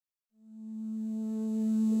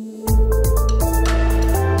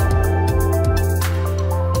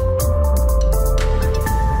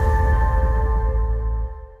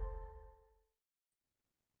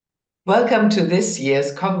Welcome to this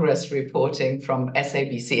year's Congress reporting from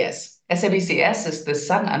SABCS. SABCS is the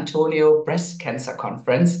San Antonio Breast Cancer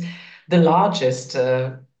Conference, the largest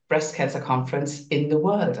breast cancer conference in the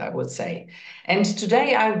world, I would say. And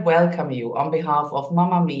today I welcome you on behalf of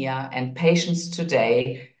Mamma Mia and Patients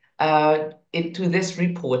Today into this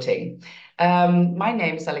reporting. My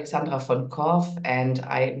name is Alexandra von Korff, and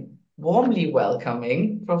I'm warmly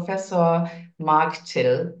welcoming Professor Marc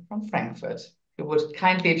Thill from Frankfurt. You would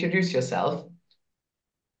kindly introduce yourself.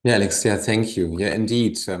 Yeah, Alex, thank you. Yeah,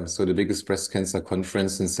 indeed. So the biggest breast cancer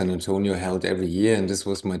conference in San Antonio held every year, and this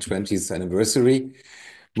was my 20th anniversary.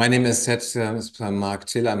 My name is Marc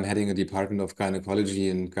Thill. I'm heading a department of gynecology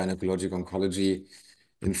and gynecologic oncology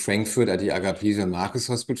in Frankfurt at the Agaplesion Markus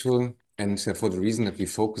Hospital. And for the reason that we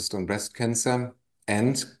focused on breast cancer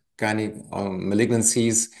and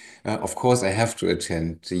malignancies, of course, I have to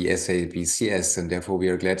attend the SABCS, and therefore we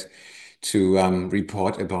are glad to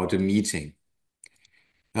report about the meeting.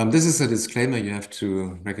 This is a disclaimer you have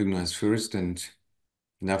to recognize first, and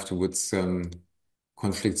afterwards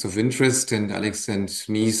conflicts of interest, and Alex and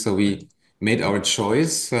me, so we made our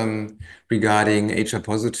choice regarding HR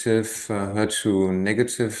positive, HER2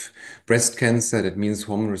 negative breast cancer. That means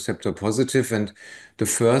hormone receptor positive. And the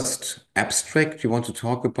first abstract we want to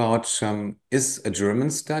talk about is a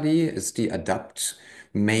German study. It's the ADAPT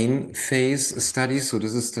main phase study. So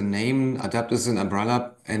this is the name. ADAPT is an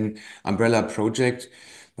umbrella project.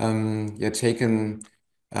 Taken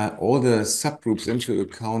all the subgroups into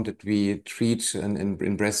account that we treat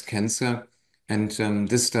in breast cancer. And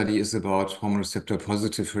this study is about hormone receptor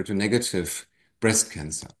positive, HER2 negative breast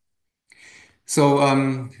cancer.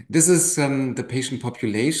 So this is the patient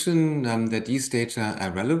population that these data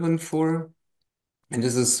are relevant for. And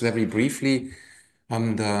this is very briefly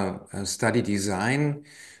the study design.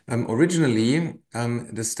 Originally,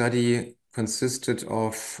 the study consisted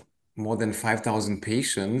of more than 5,000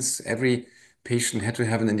 patients. Every patient had to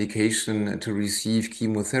have an indication to receive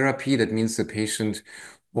chemotherapy. That means the patient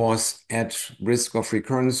was at risk of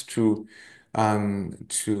recurrence to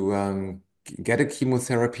get a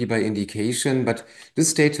chemotherapy by indication. But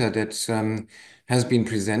this data that has been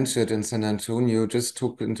presented in San Antonio just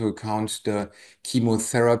took into account the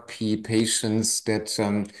chemotherapy patients that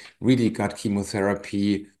really got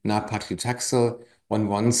chemotherapy, nab-paclitaxel on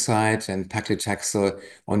one side and paclitaxel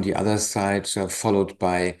on the other side, followed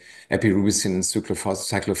by epirubicin and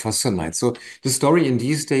cyclophosphamide. So the story in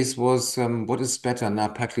these days was what is better,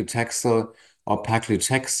 nab-paclitaxel or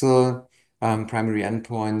paclitaxel? Primary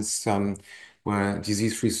endpoints were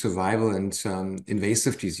disease-free survival and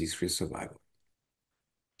invasive disease-free survival.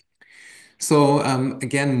 So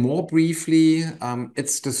again, more briefly,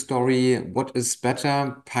 it's the story, what is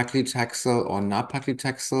better, paclitaxel or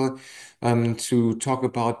nab-paclitaxel? To talk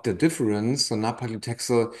about the difference, so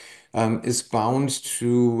nab-paclitaxel is bound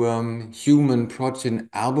to human protein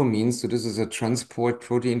albumin. So this is a transport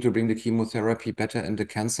protein to bring the chemotherapy better in the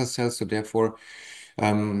cancer cells. So therefore,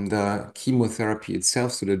 the chemotherapy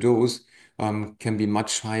itself, so the dose, can be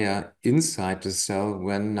much higher inside the cell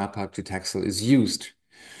when nab-paclitaxel is used.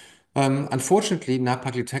 Unfortunately,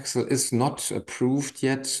 nab-paclitaxel is not approved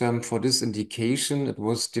yet for this indication. It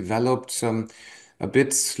was developed a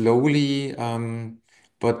bit slowly,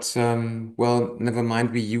 but well, never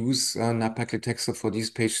mind. We use nab-paclitaxel for these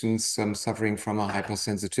patients suffering from a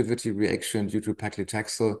hypersensitivity reaction due to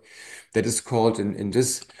paclitaxel. That is called in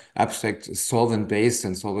this abstract solvent-based,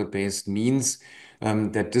 and solvent-based means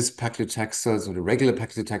that this paclitaxel, so the regular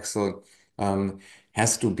paclitaxel,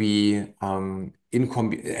 has to be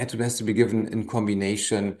has to be given in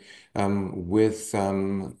combination with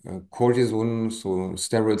cortisone, so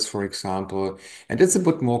steroids, for example, and it's a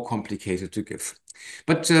bit more complicated to give.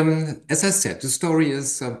 But as I said, the story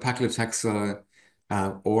is paclitaxel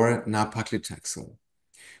or nab-paclitaxel.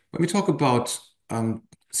 When we talk about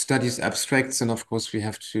studies abstracts, and of course we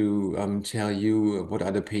have to tell you what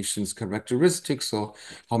are the patient's characteristics. So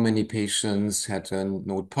how many patients had a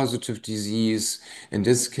node positive disease? In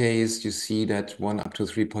this case, you see that 1 up to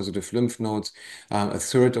 3 positive lymph nodes. A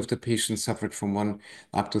third of the patients suffered from 1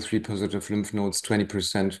 up to 3 positive lymph nodes,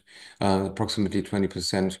 20%, approximately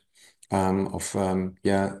 20%. Of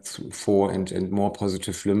 4 and more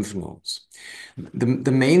positive lymph nodes.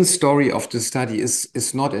 The main story of the study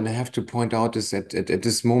is not, and I have to point out this at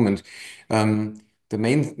this moment, the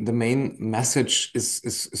main message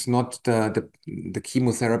is not the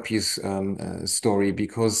chemotherapy's story,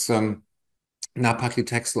 because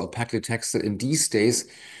nab-paclitaxel or paclitaxel in these days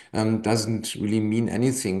doesn't really mean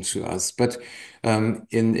anything to us. But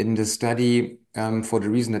in the study, for the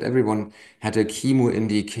reason that everyone had a chemo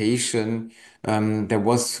indication, there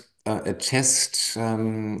was a test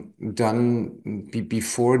done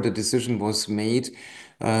before the decision was made,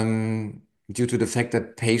 due to the fact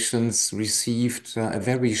that patients received a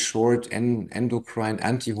very short endocrine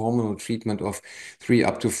anti-hormonal treatment of 3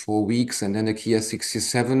 up to 4 weeks, and then a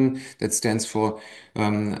Ki-67 that stands for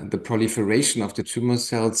the proliferation of the tumor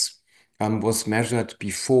cells was measured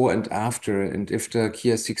before and after. And if the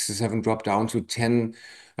Ki-67 dropped down to 10%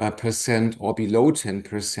 or below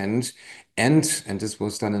 10%, and this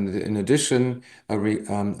was done in addition,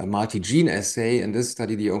 a multi-gene assay, in this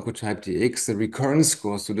study, the Oncotype DX, the recurrence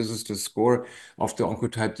score. So this is the score of the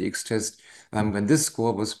Oncotype DX test. When this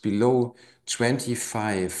score was below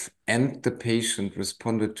 25 and the patient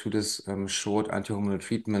responded to this short anti-hormonal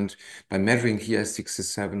treatment by measuring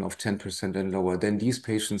Ki-67 of 10% and lower, then these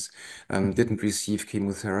patients didn't receive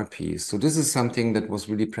chemotherapy. So this is something that was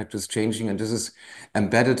really practice changing, and this is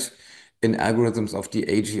embedded in algorithms of the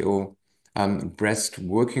AGO breast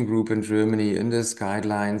working group in Germany in these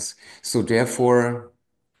guidelines. So therefore,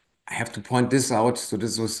 I have to point this out. So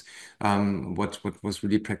this was what was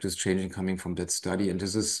really practice changing coming from that study, and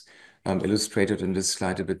this is illustrated in this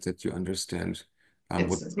slide a bit, that you understand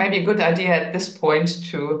what. It's maybe a good idea at this point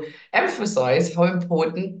to emphasize how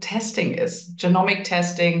important testing is, genomic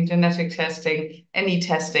testing, genetic testing, any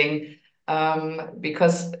testing,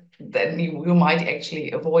 because then you might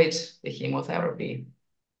actually avoid the chemotherapy.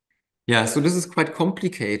 Yeah, so this is quite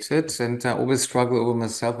complicated, and I always struggle over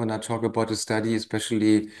myself when I talk about a study,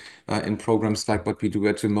 especially in programs like what we do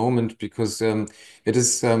at the moment, because it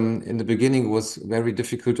is in the beginning was very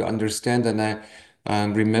difficult to understand, and I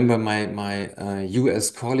remember my US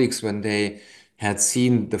colleagues when they had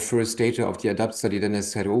seen the first data of the ADAPT study, then they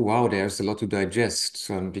said, "Oh wow, there's a lot to digest,"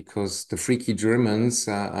 because the freaky Germans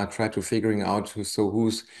are trying to figuring out who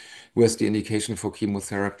has the indication for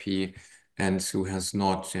chemotherapy and who has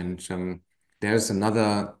not. And there's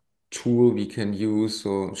another tool we can use,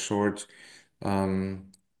 so short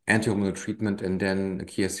anti-hormonal treatment and then a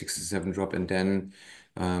Ki-67 drop and then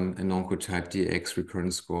an Oncotype DX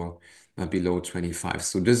recurrence score below 25.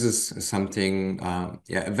 So this is something,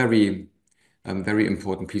 yeah, a very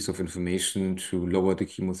important piece of information to lower the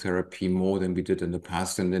chemotherapy more than we did in the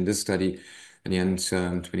past. And in this study, in the end,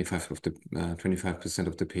 25%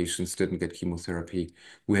 of the patients didn't get chemotherapy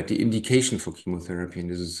who had the indication for chemotherapy.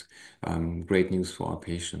 And this is great news for our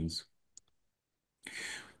patients.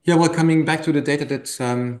 Yeah, well, coming back to the data that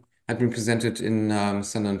had been presented in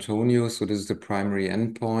San Antonio. So this is the primary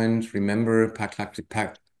endpoint. Remember,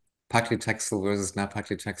 paclitaxel versus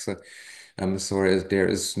nab-paclitaxel. So there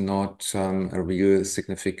is not a real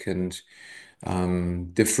significant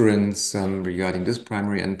difference regarding this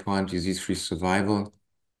primary endpoint, disease-free survival.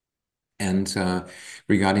 And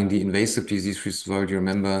regarding the invasive disease-free survival, you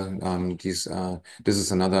remember this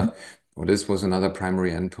was another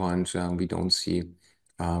primary endpoint. We don't see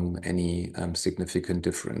any significant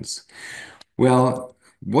difference. Well,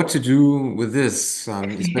 what to do with this,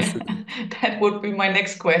 especially? That would be my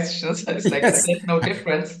next question. So it's like, Yes. there's no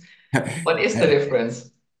difference. What is the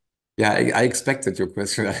difference? Yeah, I expected your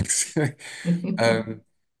question, Alex. Um,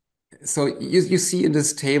 So you see in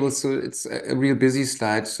this table, so it's a real busy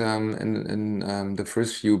slide in the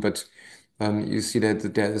first view, but you see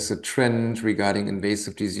that there is a trend regarding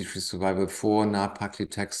invasive disease-free survival for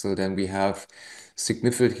nab-paclitaxel. Then we have a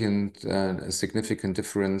significant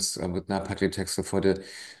difference with nab-paclitaxel for the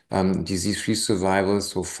disease-free survival,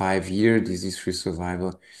 so 5-year disease-free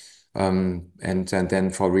survival. And then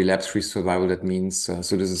for relapse-free survival, that means,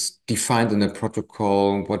 so this is defined in the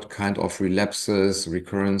protocol, what kind of relapses,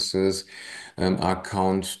 recurrences are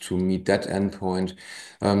count to meet that endpoint.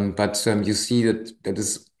 But you see that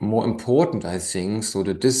is more important, I think. So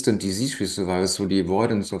the distant disease-free survival, so the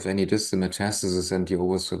avoidance of any distant metastasis and the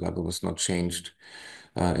overall survival was not changed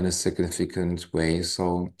in a significant way.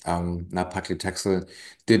 So nab-paclitaxel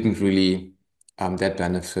didn't really that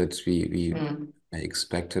benefit we Mm.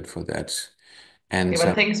 expected for that. Okay, And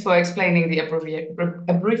but thanks for explaining the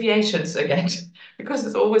abbreviations again, because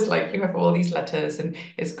it's always like you have all these letters, and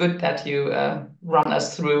it's good that you run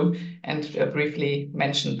us through and briefly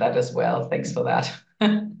mentioned that as well. Thanks for that.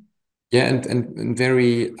 yeah, and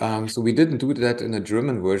very so we didn't do that in a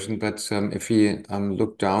German version, but if we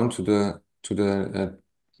look down to the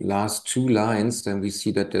last 2 lines, then we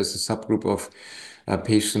see that there's a subgroup of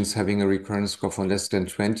patients having a recurrence score for less than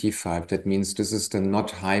 25. That means this is the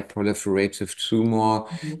not high proliferative tumor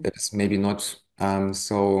that is maybe not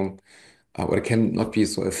so or can not be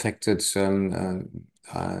so affected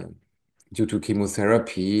due to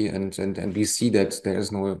chemotherapy, and we see that there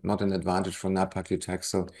is not an advantage for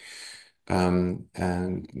nab-paclitaxel. And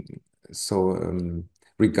so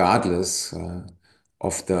regardless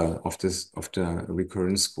of the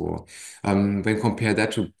recurrence score. When compare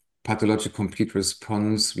that to pathologic complete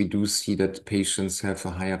response, we do see that patients have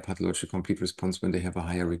a higher pathologic complete response when they have a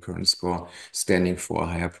higher recurrence score, standing for a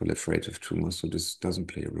higher proliferative tumor. So this doesn't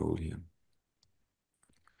play a role here.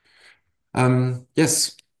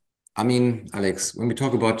 Yes, I mean, Alex, when we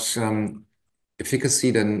talk about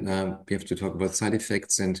efficacy, then we have to talk about side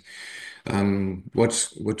effects. And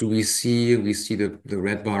what do we see? We see the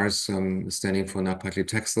red bars standing for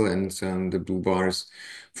nab-paclitaxel and the blue bars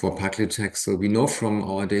for paclitaxel. We know from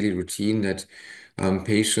our daily routine that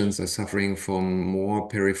patients are suffering from more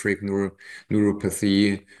peripheral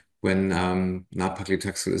neuropathy when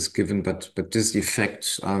nab-paclitaxel is given, but this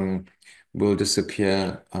effect will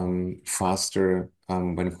disappear faster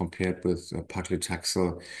when compared with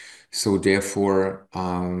paclitaxel. So therefore,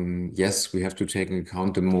 yes, we have to take into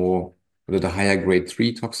account the higher grade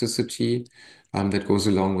 3 toxicity that goes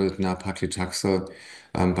along with nab-paclitaxel.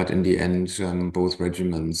 But in the end, both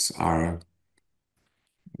regimens are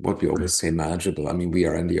what we always say manageable. I mean, we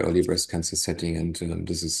are in the early breast cancer setting, and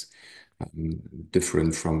this is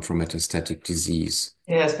different from metastatic disease.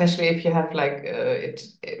 Yeah, especially if you have like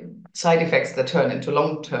side effects that turn into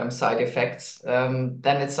long-term side effects,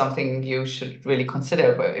 then it's something you should really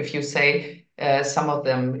consider. But if you say some of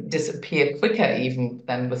them disappear quicker even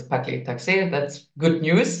than with paclitaxel, that's good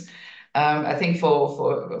news. I think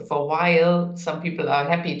for a while, some people are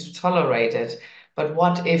happy to tolerate it. But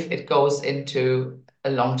what if it goes into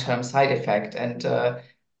a long-term side effect? And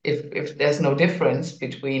if there's no difference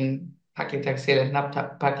between paclitaxel and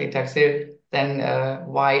nab-paclitaxel, then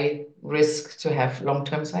why risk to have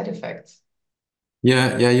long-term side effects?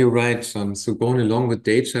 Yeah, you're right. So going along with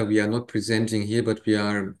data, we are not presenting here, but we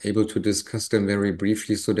are able to discuss them very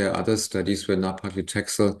briefly. So there are other studies where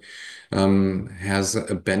nab-paclitaxel has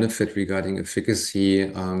a benefit regarding efficacy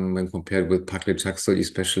when compared with paclitaxel,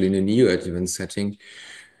 especially in a neoadjuvant setting.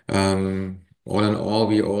 All in all,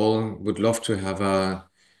 we all would love to have a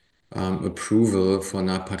approval for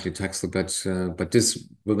nab-paclitaxel, but this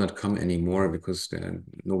will not come anymore because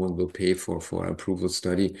no one will pay for approval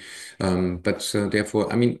study. But therefore,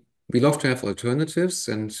 I mean, we love to have alternatives,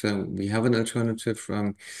 and we have an alternative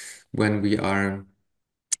when we are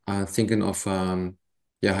thinking of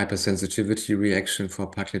hypersensitivity reaction for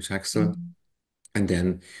paclitaxel. Mhm. And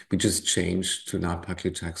then we just change to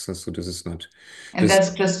nab-paclitaxel. So this is not And this.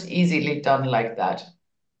 that's just easily done like that.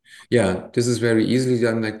 Yeah, this is very easily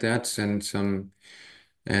done like that, and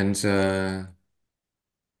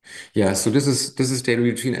yeah, so this is daily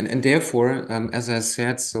routine, and therefore, as I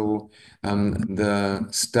said, so the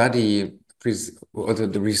study or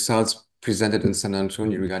the results presented in San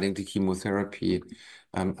Antonio regarding the chemotherapy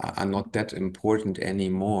are not that important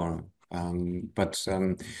anymore. But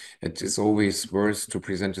it is always worth to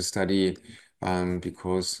present a study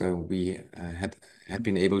because we had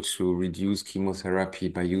been able to reduce chemotherapy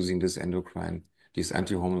by using this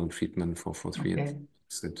anti-hormonal treatment for 3 and 4 Okay.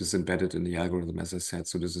 months. That is embedded in the algorithm, as I said.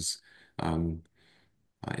 So this is um,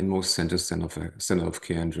 in most centers center of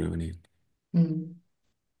care in Germany. Mm.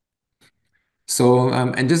 So,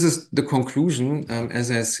 and this is the conclusion,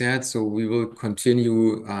 as I said, so we will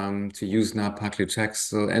continue to use now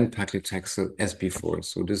paclitaxel and paclitaxel as before.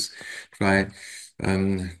 So this trial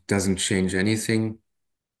doesn't change anything.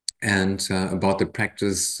 And about the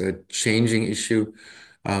practice changing issue,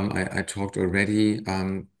 I talked already.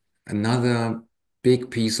 Another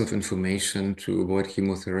big piece of information to avoid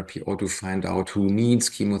chemotherapy or to find out who needs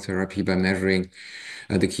chemotherapy by measuring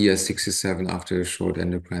the Ki-67 after a short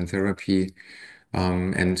endocrine therapy.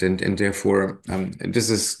 And therefore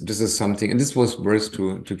this is something, and this was worth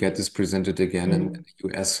to get this presented again in Mm. the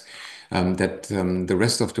US, that the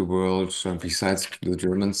rest of the world, besides the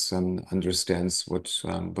Germans, understands what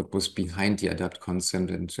was behind the ADAPT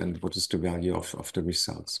concept and what is the value of the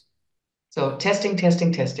results. So testing,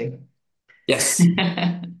 testing, testing. Yes,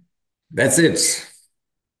 that's it.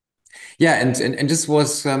 Yeah, and this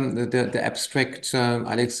was the abstract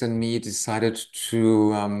Alex and me decided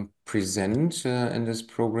to present in this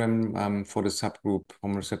program for the subgroup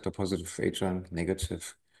hormone receptor positive HR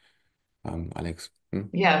negative. Alex. Hmm?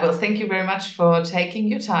 Yeah, well, thank you very much for taking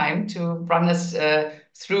your time to run us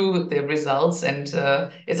through the results. And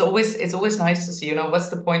it's always nice to see, what's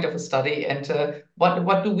the point of a study and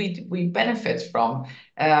what do we benefit from.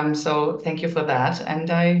 So thank you for that, and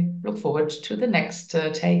I look forward to the next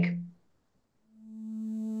take.